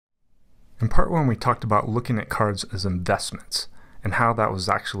In part 1, we talked about looking at cards as investments and how that was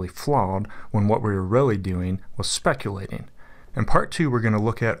actually flawed when what we were really doing was speculating. In part 2, we're going to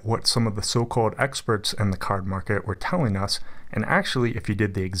look at what some of the so-called experts in the card market were telling us, and actually if you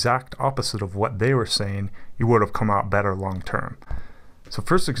did the exact opposite of what they were saying, you would have come out better long term. So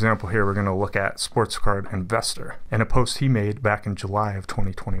first example here, we're going to look at Sports Card Investor and a post he made back in July of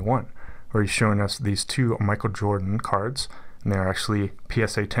 2021, where he's showing us these two Michael Jordan cards. And they're actually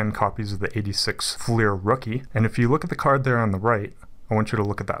PSA 10 copies of the 86 Fleer rookie. And if you look at the card there on the right, I want you to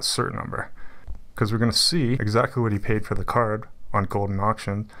look at that cert number, because we're going to see exactly what he paid for the card on Golden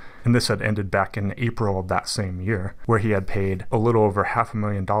Auction. And this had ended back in April of that same year, where he had paid a little over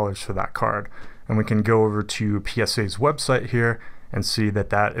 $500,000 for that card. And we can go over to PSA's website here and see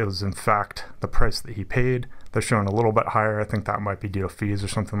that that is in fact the price that he paid. They're showing a little bit higher. I think that might be due to fees or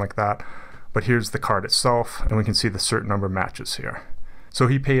something like that. But here's the card itself, and we can see the cert number matches here. So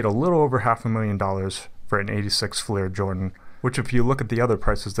he paid a little over $500,000 for an 86 Fleer Jordan, which if you look at the other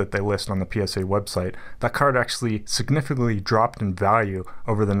prices that they list on the PSA website, that card actually significantly dropped in value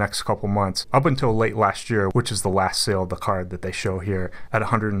over the next couple months, up until late last year, which is the last sale of the card that they show here at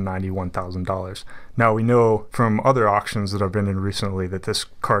 $191,000. Now we know from other auctions that I've been in recently that this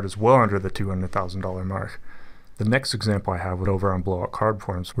card is well under the $200,000 mark. The next example I have was over on Blowout Card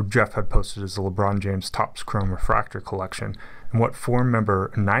Forms, where Jeff had posted his LeBron James Topps Chrome Refractor collection. And what forum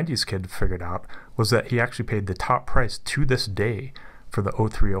member 90s Kid figured out was that he actually paid the top price to this day for the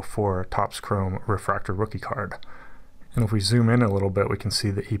 0304 Topps Chrome Refractor rookie card. And if we zoom in a little bit, we can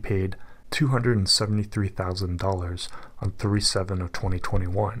see that he paid $273,000 on 3/7 of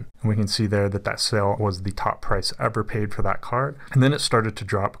 2021. And we can see there that that sale was the top price ever paid for that card. And then it started to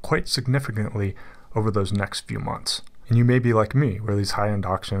drop quite significantly over those next few months. And you may be like me, where these high-end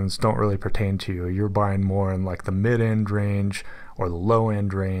auctions don't really pertain to you. You're buying more in like the mid-end range or the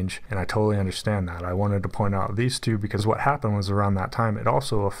low-end range, and I totally understand that. I wanted to point out these two because what happened was around that time, it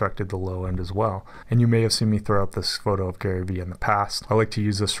also affected the low end as well. And you may have seen me throw out this photo of Gary Vee in the past. I like to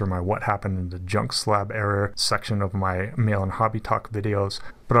use this for my What Happened in the Junk Slab Error section of my Mail and Hobby Talk videos.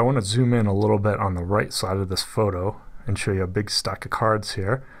 But I want to zoom in a little bit on the right side of this photo and show you a big stack of cards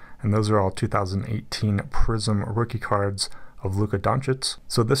here. And those are all 2018 Prizm rookie cards of Luka Doncic.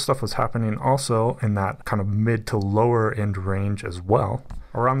 So this stuff was happening also in that kind of mid to lower end range as well.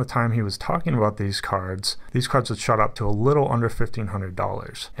 Around the time he was talking about these cards had shot up to a little under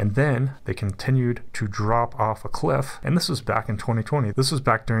 $1,500. And then they continued to drop off a cliff. And this was back in 2020. This was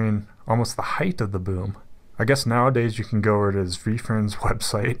back during almost the height of the boom. I guess nowadays you can go over to his VFriends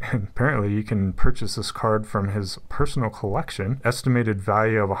website, and apparently you can purchase this card from his personal collection. Estimated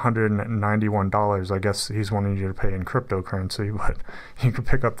value of $191. I guess he's wanting you to pay in cryptocurrency, but you could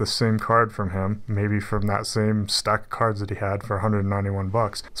pick up the same card from him, maybe from that same stack of cards that he had for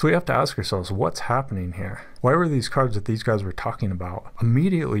 $191. So we have to ask ourselves, what's happening here? Why were these cards that these guys were talking about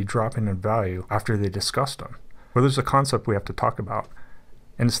immediately dropping in value after they discussed them? Well, there's a concept we have to talk about,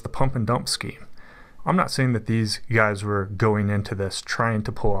 and it's the pump and dump scheme. I'm not saying that these guys were going into this trying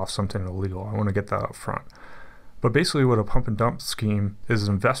to pull off something illegal. I want to get that up front. But basically what a pump and dump scheme is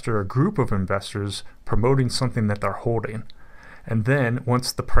an investor, a group of investors promoting something that they're holding. And then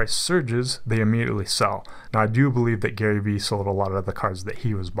once the price surges, they immediately sell. Now I do believe that Gary Vee sold a lot of the cards that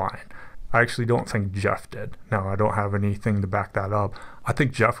he was buying. I actually don't think Jeff did. Now I don't have anything to back that up. I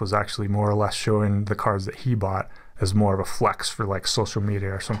think Jeff was actually more or less showing the cards that he bought as more of a flex for like social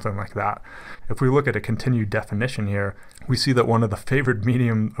media or something like that. If we look at a continued definition here, we see that one of the favored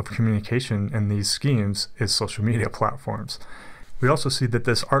medium of communication in these schemes is social media platforms. We also see that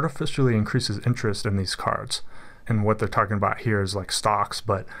this artificially increases interest in these cards. And what they're talking about here is like stocks,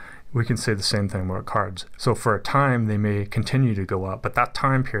 but we can say the same thing about cards. So for a time, they may continue to go up, but that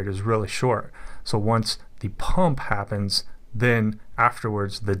time period is really short. So once the pump happens, then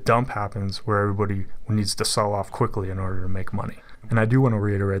afterwards the dump happens, where everybody needs to sell off quickly in order to make money. And I do want to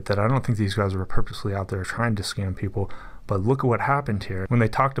reiterate that I don't think these guys were purposely out there trying to scam people, but look at what happened here. When they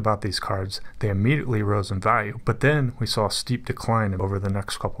talked about these cards, they immediately rose in value, but then we saw a steep decline over the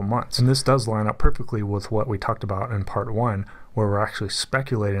next couple months. And this does line up perfectly with what we talked about in part 1, where we're actually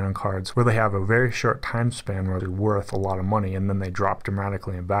speculating on cards where they have a very short time span where they're worth a lot of money and then they drop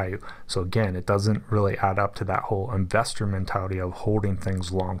dramatically in value. So again, it doesn't really add up to that whole investor mentality of holding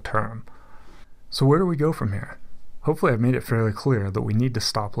things long term. So where do we go from here? Hopefully I've made it fairly clear that we need to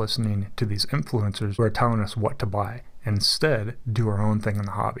stop listening to these influencers who are telling us what to buy and instead do our own thing in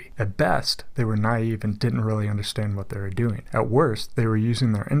the hobby. At best, they were naive and didn't really understand what they were doing. At worst, they were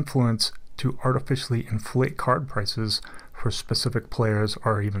using their influence to artificially inflate card prices for specific players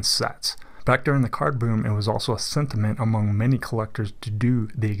or even sets. Back during the card boom, it was also a sentiment among many collectors to do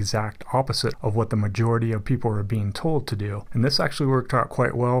the exact opposite of what the majority of people were being told to do. And this actually worked out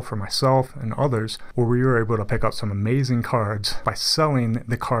quite well for myself and others, where we were able to pick up some amazing cards by selling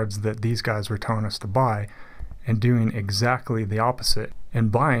the cards that these guys were telling us to buy and doing exactly the opposite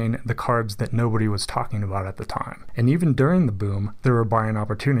and buying the cards that nobody was talking about at the time. And even during the boom, there were buying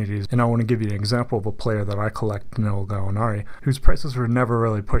opportunities. And I want to give you an example of a player that I collect, Noel Gallinari, whose prices were never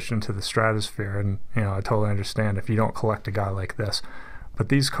really pushed into the stratosphere. And I totally understand if you don't collect a guy like this. But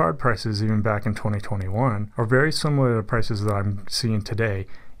these card prices, even back in 2021, are very similar to prices that I'm seeing today,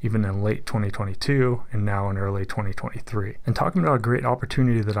 even in late 2022 and now in early 2023. And talking about a great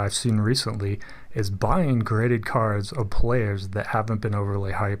opportunity that I've seen recently is buying graded cards of players that haven't been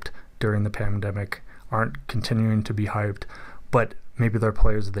overly hyped during the pandemic, aren't continuing to be hyped, but maybe they're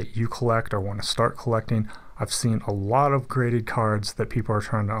players that you collect or want to start collecting. I've seen a lot of graded cards that people are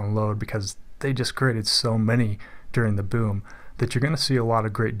trying to unload because they just graded so many during the boom that you're going to see a lot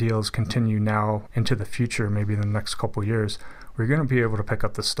of great deals continue now into the future, maybe in the next couple years, where you're going to be able to pick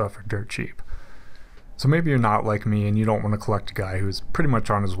up this stuff for dirt cheap. So maybe you're not like me and you don't want to collect a guy who's pretty much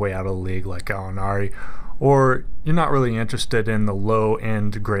on his way out of the league like Gallinari, or you're not really interested in the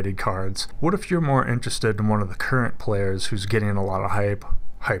low-end graded cards. What if you're more interested in one of the current players who's getting a lot of hype,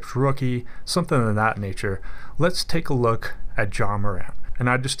 hyped rookie, something of that nature? Let's take a look at Ja Morant. And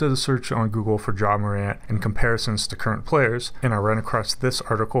I just did a search on Google for Ja Morant and comparisons to current players, and I ran across this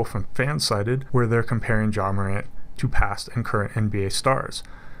article from Fansided where they're comparing Ja Morant to past and current NBA stars.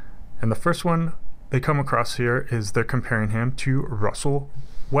 And the first one they come across here is they're comparing him to Russell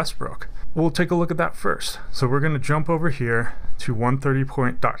Westbrook. We'll take a look at that first. So we're going to jump over here to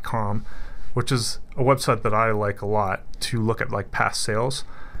 130point.com, which is a website that I like a lot to look at like past sales.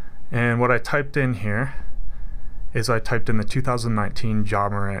 And what I typed in here is I typed in the 2019 Ja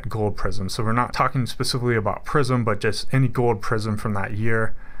Morant gold Prizm. So we're not talking specifically about Prizm, but just any gold Prizm from that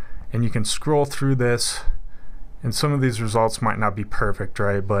year. And you can scroll through this, and some of these results might not be perfect,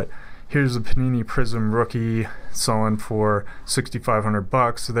 right? But here's a Panini Prizm rookie selling for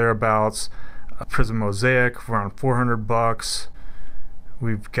 $6,500 thereabouts. A Prizm Mosaic around $400.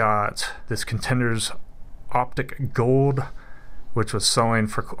 We've got this Contenders Optic Gold, which was selling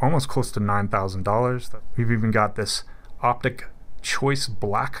for almost close to $9,000. We've even got this Optic Choice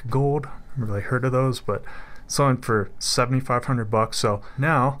Black Gold. I haven't really heard of those, but selling for $7,500. So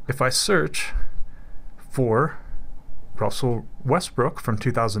now, if I search for Russell Westbrook from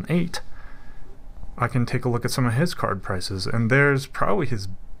 2008, I can take a look at some of his card prices, and there's probably his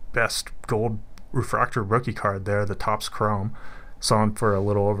best gold refractor rookie card there, the Topps Chrome, selling for a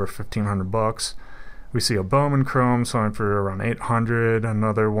little over $1,500. We see a Bowman Chrome selling for around $800.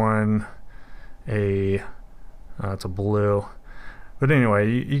 Another one, it's a blue. But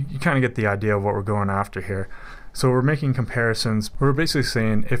anyway, you kind of get the idea of what we're going after here. So we're making comparisons. We're basically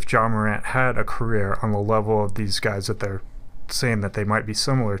saying if Ja Morant had a career on the level of these guys that they're saying that they might be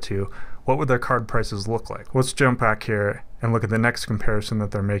similar to, what would their card prices look like? Let's jump back here and look at the next comparison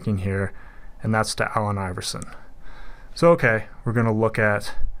that they're making here, and that's to Allen Iverson. So okay, we're going to look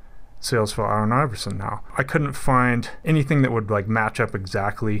at sales for Allen Iverson now. I couldn't find anything that would like match up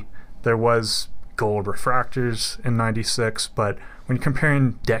exactly. There was gold refractors in 96, but when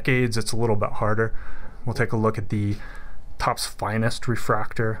comparing decades, it's a little bit harder. We'll take a look at the Topps Finest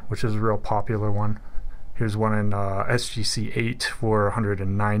Refractor, which is a real popular one. Here's one in SGC 8 for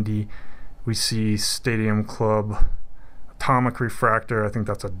 190. We see Stadium Club Atomic Refractor, I think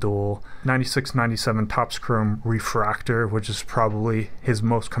that's a dual. 96-97 Topps Chrome Refractor, which is probably his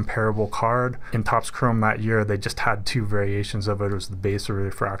most comparable card. In Topps Chrome that year, they just had two variations of it. It was the base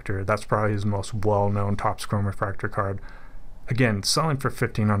refractor. That's probably his most well-known Topps Chrome Refractor card. Again, selling for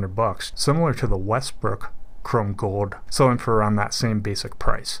 $1,500, similar to the Westbrook Chrome Gold, selling for around that same basic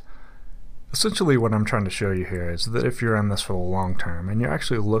price. Essentially what I'm trying to show you here is that if you're in this for the long term and you're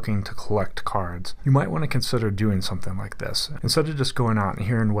actually looking to collect cards, you might want to consider doing something like this. Instead of just going out and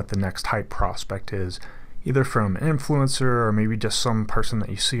hearing what the next hype prospect is, either from an influencer or maybe just some person that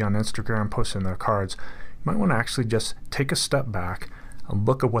you see on Instagram posting their cards, you might want to actually just take a step back and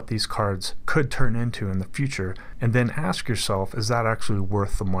look at what these cards could turn into in the future, and then ask yourself, is that actually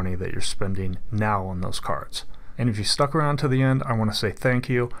worth the money that you're spending now on those cards? And if you stuck around to the end, I want to say thank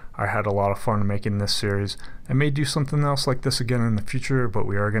you. I had a lot of fun making this series. I may do something else like this again in the future, but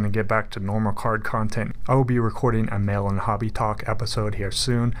we are going to get back to normal card content. I will be recording a Mail and Hobby Talk episode here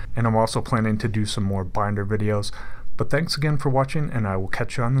soon, and I'm also planning to do some more binder videos. But thanks again for watching, and I will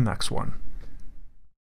catch you on the next one.